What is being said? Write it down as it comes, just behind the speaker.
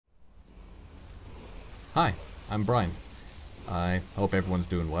Hi, I'm Brian. I hope everyone's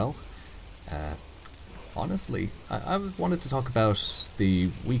doing well. Honestly, I wanted to talk about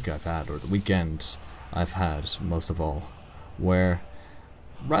the week I've had, or the weekend I've had, most of all, where,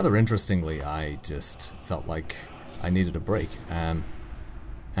 rather interestingly, I just felt like I needed a break. And,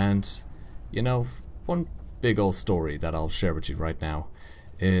 you know, one big old story that I'll share with you right now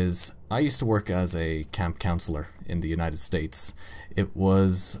is I used to work as a camp counselor in the United States. It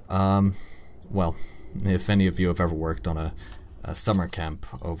was, well, if any of you have ever worked on a summer camp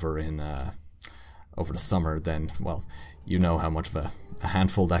over the summer, then, well, you know how much of a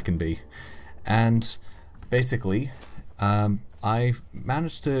handful that can be. And basically, I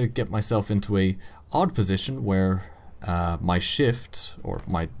managed to get myself into a odd position where my shift, or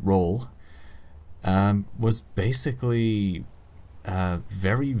my role, was basically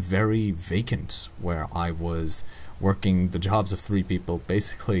very, very vacant, where I was working the jobs of 3 people.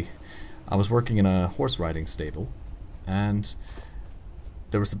 Basically, I was working in a horse riding stable, and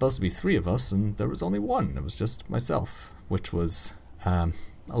there were supposed to be 3 of us, and there was only 1. It was just myself, which was a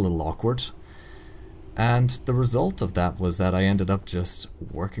little awkward. And the result of that was that I ended up just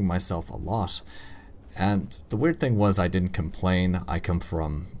working myself a lot. And the weird thing was, I didn't complain. I come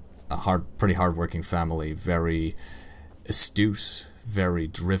from a pretty hard-working family, very astute, very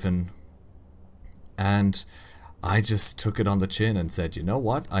driven, and I just took it on the chin and said, you know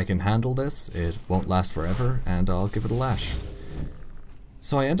what, I can handle this, it won't last forever, and I'll give it a lash.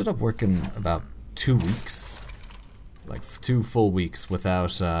 So I ended up working about 2 weeks, like 2 full weeks,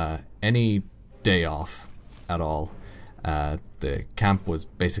 without any day off at all. The camp was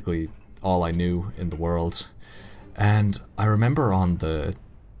basically all I knew in the world, and I remember on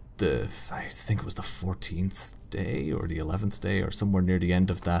I think it was the 14th day or the 11th day, or somewhere near the end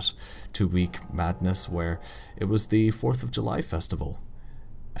of that 2-week madness, where it was the 4th of July festival,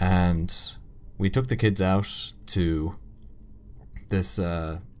 and we took the kids out to this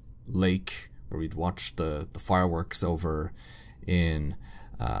lake where we'd watch the fireworks over in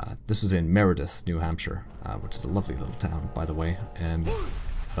this was in Meredith, New Hampshire, which is a lovely little town, by the way. I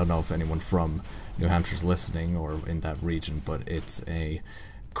don't know if anyone from New Hampshire's listening or in that region, but it's a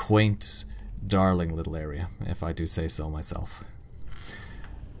quaint, darling little area, if I do say so myself.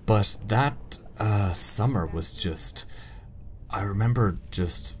 But that summer was just, I remember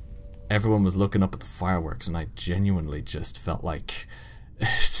just everyone was looking up at the fireworks, and I genuinely just felt like, it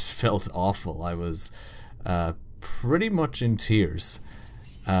felt awful. I was pretty much in tears,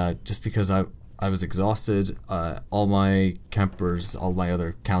 just because I was exhausted. All my campers, all my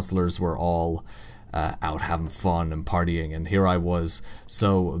other counselors were all out having fun and partying, and here I was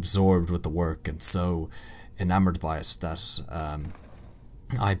so absorbed with the work and so enamored by it that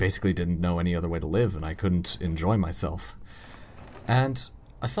I basically didn't know any other way to live, and I couldn't enjoy myself. And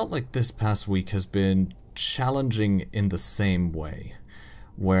I felt like this past week has been challenging in the same way,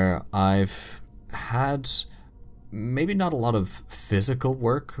 where I've had maybe not a lot of physical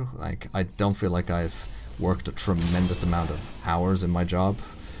work. Like, I don't feel like I've worked a tremendous amount of hours in my job,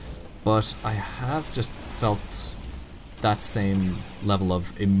 but I have just felt that same level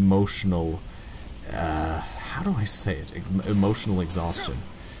of emotional, how do I say it, emotional exhaustion.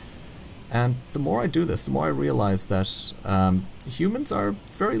 And the more I do this, the more I realize that humans are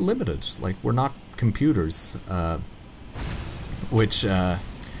very limited. Like, we're not computers, which,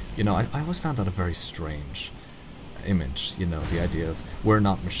 you know, I always found that a very strange image, you know, the idea of we're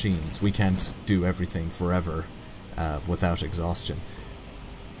not machines, we can't do everything forever without exhaustion.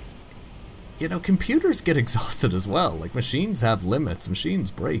 You know, computers get exhausted as well. Like, machines have limits, machines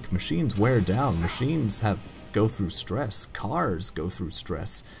break, machines wear down, machines go through stress, cars go through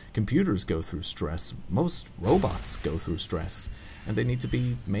stress, computers go through stress, most robots go through stress, and they need to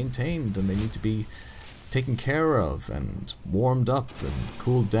be maintained, and they need to be taken care of, and warmed up, and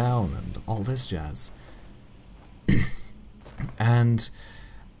cooled down, and all this jazz. And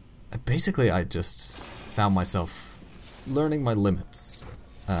basically I just found myself learning my limits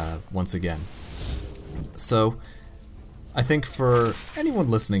once again. So I think for anyone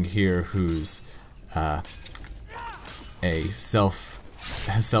listening here who's a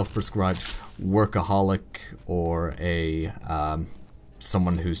self-prescribed workaholic, or a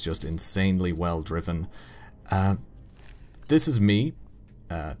someone who's just insanely well driven, this is me,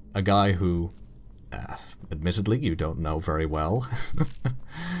 a guy who admittedly you don't know very well,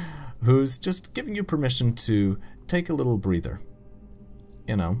 who's just giving you permission to take a little breather.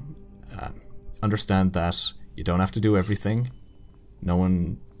 You know, understand that you don't have to do everything. No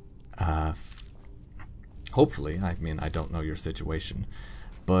one, hopefully, I mean, I don't know your situation,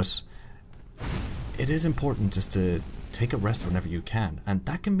 but it is important just to take a rest whenever you can, and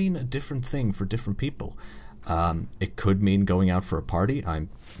that can mean a different thing for different people. It could mean going out for a party.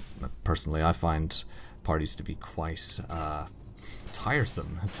 Personally, I find parties to be quite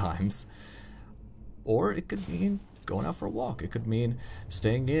tiresome at times. Or it could mean going out for a walk. It could mean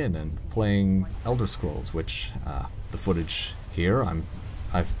staying in and playing Elder Scrolls, which the footage here,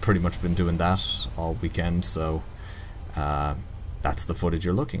 I've pretty much been doing that all weekend, so that's the footage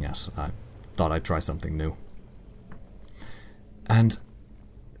you're looking at. I thought I'd try something new. And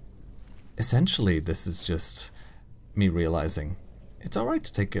essentially this is just me realizing it's alright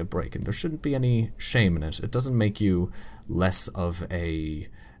to take a break, and there shouldn't be any shame in it. It doesn't make you less of a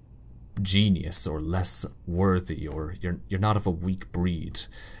genius or less worthy, or you're not of a weak breed.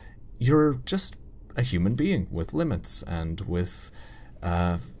 You're just a human being with limits and with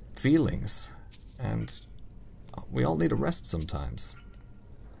feelings, and we all need a rest sometimes.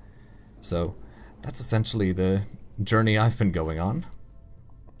 So that's essentially the journey I've been going on.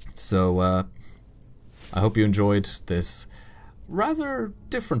 So I hope you enjoyed this rather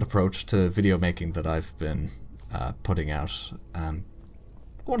different approach to video making that I've been putting out. I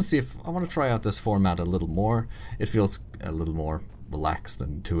want to try out this format a little more. It feels a little more relaxed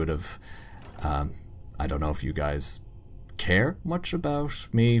and intuitive. I don't know if you guys care much about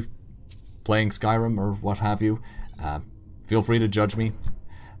me playing Skyrim or what have you. Feel free to judge me,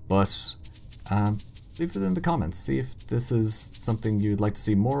 but leave it in the comments. See if this is something you'd like to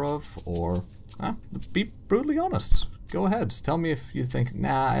see more of, or be brutally honest. Go ahead, tell me if you think,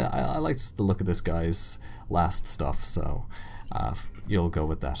 nah, I liked the look of this guy's last stuff, so you'll go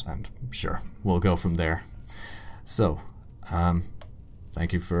with that, and sure, we'll go from there. So,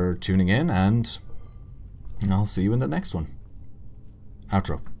 thank you for tuning in, and I'll see you in the next one.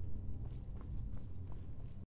 Outro.